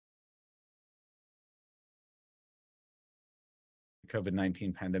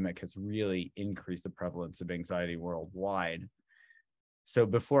COVID-19 pandemic has really increased the prevalence of anxiety worldwide. So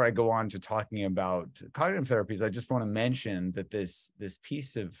before I go on to talking about cognitive therapies, I just want to mention that this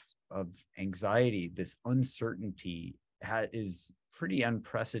piece of anxiety, this uncertainty, is pretty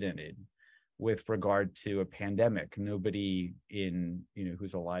unprecedented with regard to a pandemic. Nobody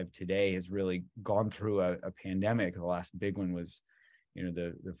who's alive today has really gone through a pandemic. The last big one was,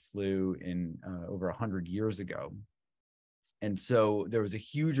 the flu in over 100 years ago. And so there was a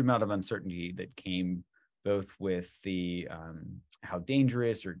huge amount of uncertainty that came both with the how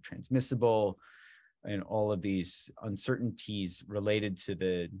dangerous or transmissible and all of these uncertainties related to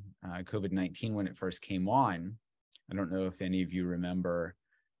the COVID-19 when it first came on. I don't know if any of you remember,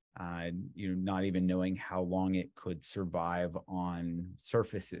 not even knowing how long it could survive on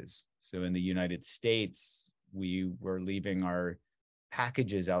surfaces. So in the United States, we were leaving our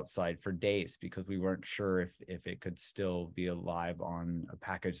packages outside for days because we weren't sure if it could still be alive on a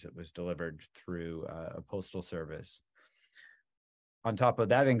package that was delivered through a postal service. On top of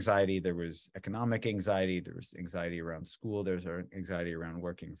that anxiety, there was economic anxiety, there was anxiety around school, there's anxiety around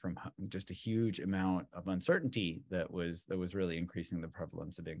working from home, just a huge amount of uncertainty that was really increasing the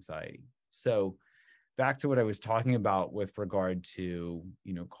prevalence of anxiety. So back to what I was talking about with regard to,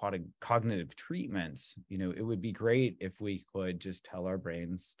 cognitive treatments, it would be great if we could just tell our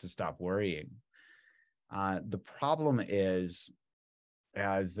brains to stop worrying. The problem is,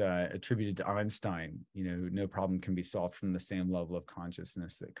 as attributed to Einstein, no problem can be solved from the same level of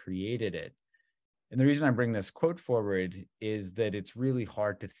consciousness that created it. And the reason I bring this quote forward is that it's really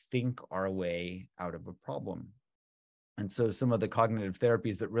hard to think our way out of a problem. And so some of the cognitive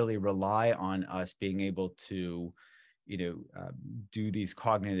therapies that really rely on us being able to, do these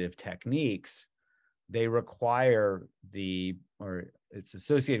cognitive techniques, they require it's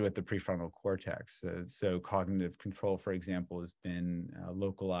associated with the prefrontal cortex. So cognitive control, for example, has been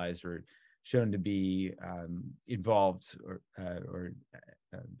localized or shown to be involved, or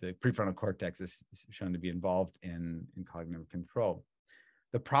the prefrontal cortex is shown to be involved in cognitive control.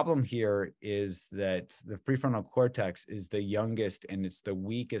 The problem here is that the prefrontal cortex is the youngest and it's the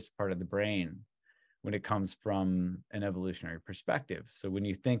weakest part of the brain when it comes from an evolutionary perspective. So when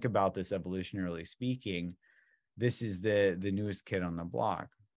you think about this evolutionarily speaking, this is the newest kid on the block.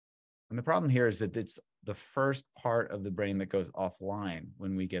 And the problem here is that it's the first part of the brain that goes offline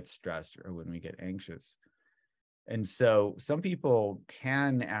when we get stressed or when we get anxious. And so some people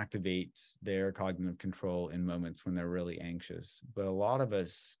can activate their cognitive control in moments when they're really anxious, but a lot of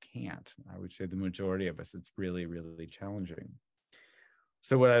us can't. I would say the majority of us, it's really, really challenging.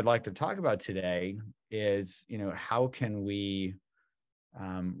 So what I'd like to talk about today is, how can we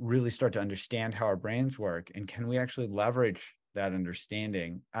really start to understand how our brains work, and can we actually leverage that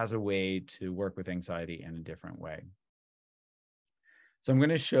understanding as a way to work with anxiety in a different way? So I'm going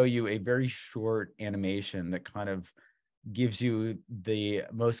to show you a very short animation that kind of gives you the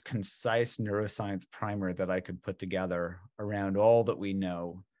most concise neuroscience primer that I could put together around all that we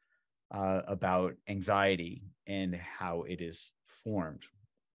know about anxiety and how it is formed.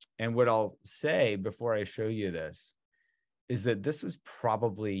 And what I'll say before I show you this is that this was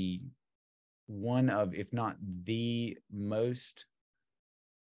probably one of, if not the most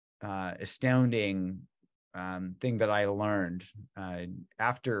astounding thing that I learned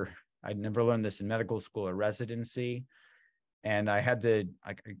after I'd never learned this in medical school or residency. And I had to,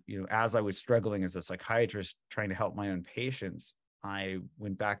 as I was struggling as a psychiatrist trying to help my own patients, I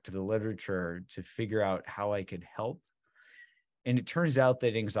went back to the literature to figure out how I could help. And it turns out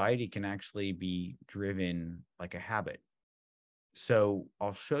that anxiety can actually be driven like a habit. So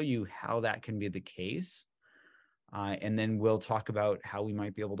I'll show you how that can be the case. And then we'll talk about how we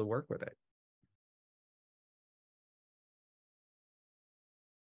might be able to work with it.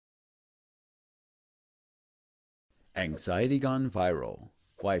 Anxiety gone viral.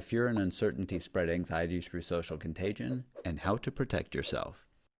 Why fear and uncertainty spread anxiety through social contagion, and how to protect yourself.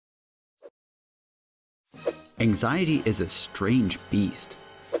 Anxiety is a strange beast.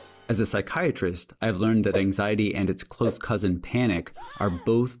 As a psychiatrist, I've learned that anxiety and its close cousin panic are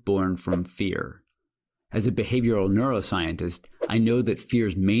both born from fear. As a behavioral neuroscientist, I know that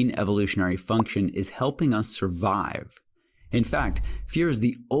fear's main evolutionary function is helping us survive. In fact, fear is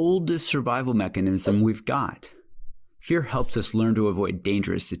the oldest survival mechanism we've got. Fear helps us learn to avoid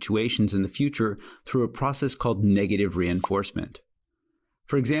dangerous situations in the future through a process called negative reinforcement.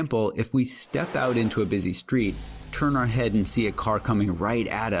 For example, if we step out into a busy street, turn our head and see a car coming right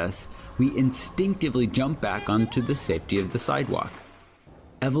at us, we instinctively jump back onto the safety of the sidewalk.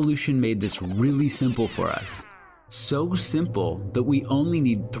 Evolution made this really simple for us. So simple that we only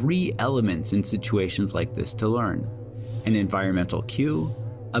need 3 elements in situations like this to learn: an environmental cue,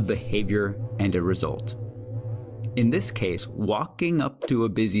 a behavior, and a result. In this case, walking up to a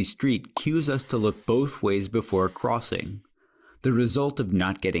busy street cues us to look both ways before crossing. The result of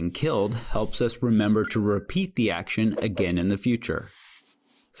not getting killed helps us remember to repeat the action again in the future.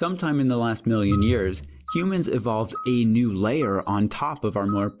 Sometime in the last million years, humans evolved a new layer on top of our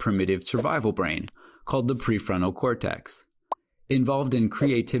more primitive survival brain, called the prefrontal cortex. Involved in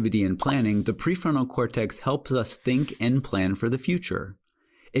creativity and planning, the prefrontal cortex helps us think and plan for the future.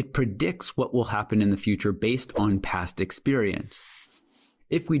 It predicts what will happen in the future based on past experience.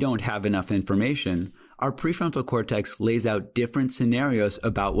 If we don't have enough information, our prefrontal cortex lays out different scenarios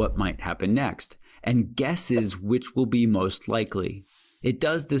about what might happen next and guesses which will be most likely. It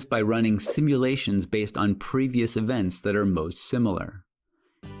does this by running simulations based on previous events that are most similar.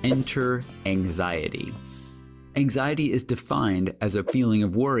 Enter anxiety. Anxiety is defined as a feeling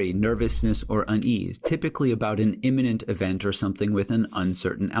of worry, nervousness, or unease, typically about an imminent event or something with an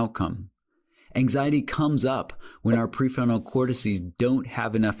uncertain outcome. Anxiety comes up when our prefrontal cortices don't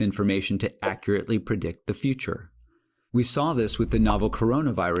have enough information to accurately predict the future. We saw this with the novel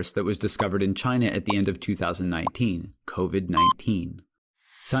coronavirus that was discovered in China at the end of 2019, COVID-19.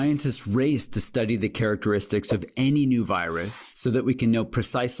 Scientists raced to study the characteristics of any new virus so that we can know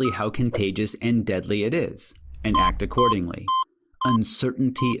precisely how contagious and deadly it is, and act accordingly.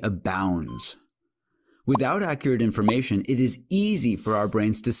 Uncertainty abounds. Without accurate information, it is easy for our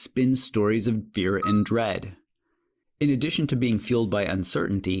brains to spin stories of fear and dread. In addition to being fueled by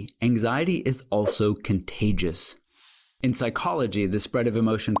uncertainty, anxiety is also contagious. In psychology, the spread of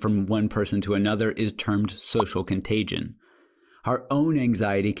emotion from one person to another is termed social contagion. Our own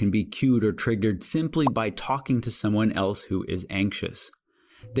anxiety can be cued or triggered simply by talking to someone else who is anxious.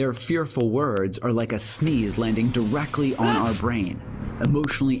 Their fearful words are like a sneeze landing directly on our brain,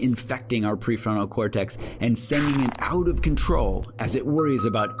 emotionally infecting our prefrontal cortex and sending it out of control as it worries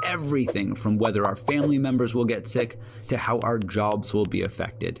about everything from whether our family members will get sick to how our jobs will be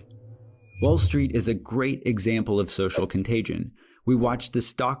affected. Wall Street is a great example of social contagion. We watch the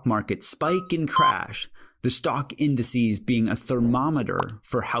stock market spike and crash, the stock indices being a thermometer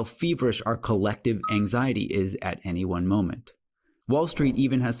for how feverish our collective anxiety is at any one moment. Wall Street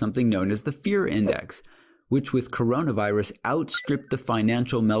even has something known as the fear index, which with coronavirus outstripped the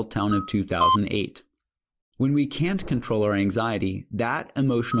financial meltdown of 2008. When we can't control our anxiety, that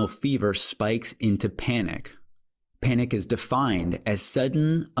emotional fever spikes into panic. Panic is defined as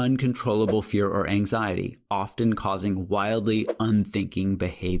sudden, uncontrollable fear or anxiety, often causing wildly unthinking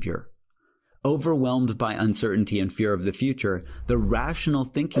behavior. Overwhelmed by uncertainty and fear of the future, the rational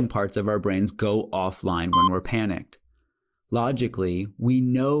thinking parts of our brains go offline when we're panicked. Logically, we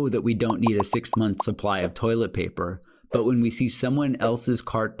know that we don't need a 6-month supply of toilet paper, but when we see someone else's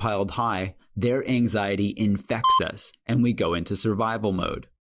cart piled high, their anxiety infects us, and we go into survival mode.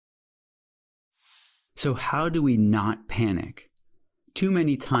 So how do we not panic? Too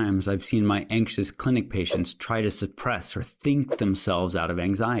many times I've seen my anxious clinic patients try to suppress or think themselves out of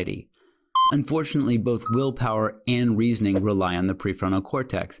anxiety. Unfortunately, both willpower and reasoning rely on the prefrontal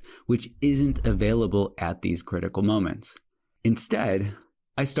cortex, which isn't available at these critical moments. Instead,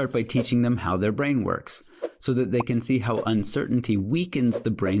 I start by teaching them how their brain works, so that they can see how uncertainty weakens the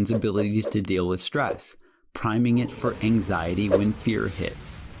brain's abilities to deal with stress, priming it for anxiety when fear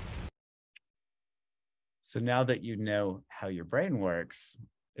hits. So now that you know how your brain works,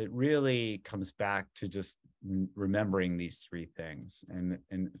 it really comes back to just remembering these 3 things. And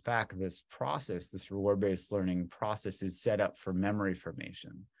in fact, this process, this reward-based learning process, is set up for memory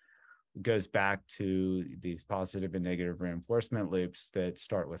formation. It goes back to these positive and negative reinforcement loops that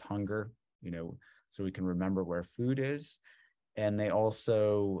start with hunger, so we can remember where food is. And they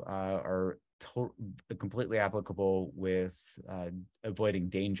also are completely applicable with avoiding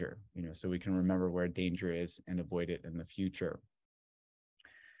danger, so we can remember where danger is and avoid it in the future.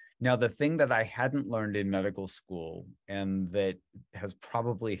 Now, the thing that I hadn't learned in medical school and that has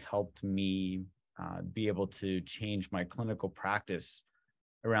probably helped me be able to change my clinical practice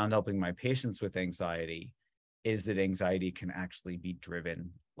around helping my patients with anxiety is that anxiety can actually be driven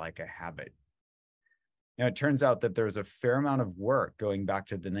like a habit. Now, it turns out that there's a fair amount of work going back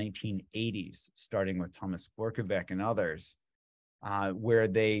to the 1980s, starting with Thomas Borkovec and others, where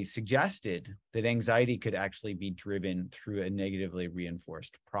they suggested that anxiety could actually be driven through a negatively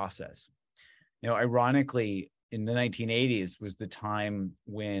reinforced process. Now, ironically, in the 1980s was the time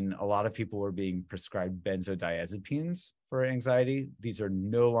when a lot of people were being prescribed benzodiazepines for anxiety. These are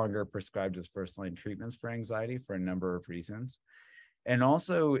no longer prescribed as first-line treatments for anxiety for a number of reasons. And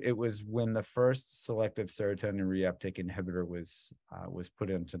also, it was when the first selective serotonin reuptake inhibitor was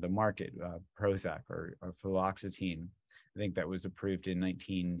put into the market, Prozac or fluoxetine. I think that was approved in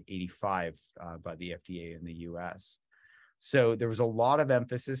 1985 by the FDA in the US. So there was a lot of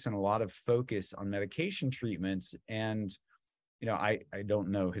emphasis and a lot of focus on medication treatments. And, I don't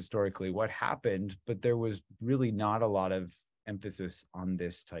know historically what happened, but there was really not a lot of emphasis on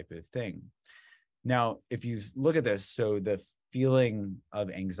this type of thing. Now, if you look at this, so the feeling of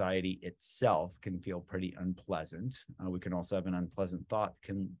anxiety itself can feel pretty unpleasant. We can also have an unpleasant thought that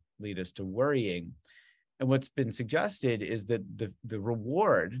can lead us to worrying. And what's been suggested is that the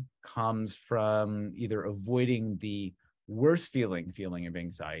reward comes from either avoiding the worst feeling of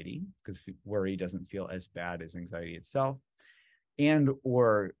anxiety, because worry doesn't feel as bad as anxiety itself, and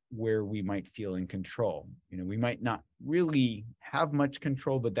or where we might feel in control. We might not really have much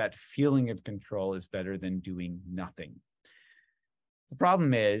control, but that feeling of control is better than doing nothing. The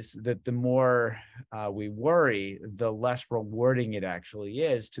problem is that the more we worry, the less rewarding it actually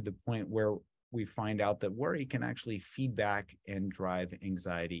is, to the point where we find out that worry can actually feedback and drive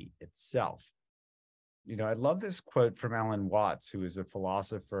anxiety itself. I love this quote from Alan Watts, who is a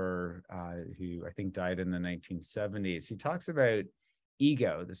philosopher who I think died in the 1970s. He talks about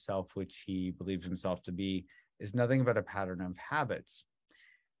ego, the self which he believes himself to be, is nothing but a pattern of habits.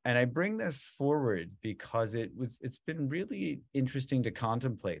 And I bring this forward because it's been really interesting to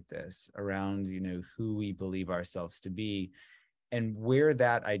contemplate this around, who we believe ourselves to be and where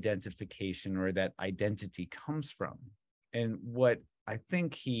that identification or that identity comes from. And what I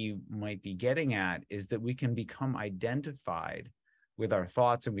think he might be getting at is that we can become identified with our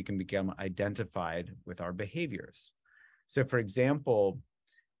thoughts and we can become identified with our behaviors. So, for example,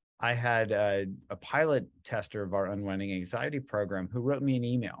 I had a pilot tester of our Unwinding anxiety program who wrote me an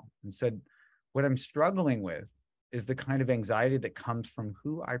email and said, what I'm struggling with is the kind of anxiety that comes from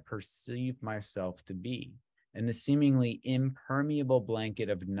who I perceive myself to be, and the seemingly impermeable blanket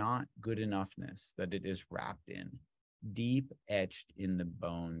of not good enoughness that it is wrapped in, deep etched in the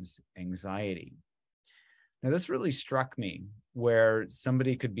bones anxiety. Now, this really struck me, where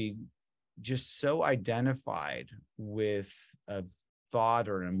somebody could be just so identified with a thought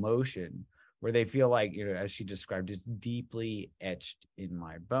or an emotion where they feel like, as she described, is deeply etched in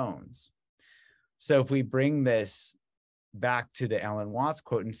my bones. So if we bring this back to the Alan Watts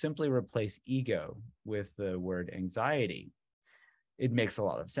quote and simply replace ego with the word anxiety, it makes a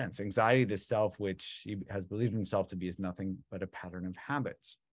lot of sense. Anxiety, the self which he has believed himself to be, is nothing but a pattern of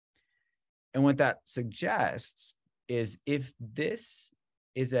habits. And what that suggests is, if this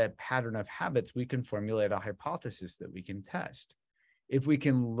is a pattern of habits, we can formulate a hypothesis that we can test. If we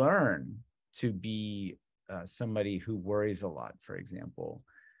can learn to be somebody who worries a lot, for example,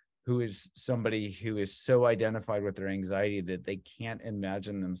 who is somebody who is so identified with their anxiety that they can't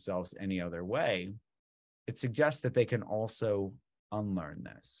imagine themselves any other way, it suggests that they can also unlearn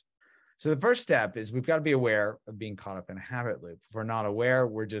this. So the first step is we've got to be aware of being caught up in a habit loop. If we're not aware,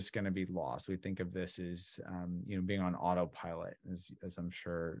 we're just going to be lost. We think of this as being on autopilot, as I'm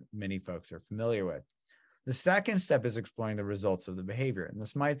sure many folks are familiar with. The second step is exploring the results of the behavior. And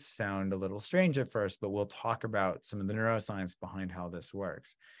this might sound a little strange at first, but we'll talk about some of the neuroscience behind how this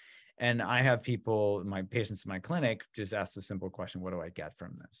works. And I have people, my patients in my clinic, just ask the simple question, what do I get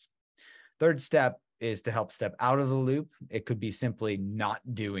from this? Third step is to help step out of the loop. It could be simply not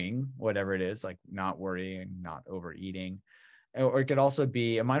doing whatever it is, like not worrying, not overeating. Or it could also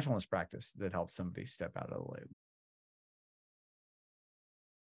be a mindfulness practice that helps somebody step out of the loop.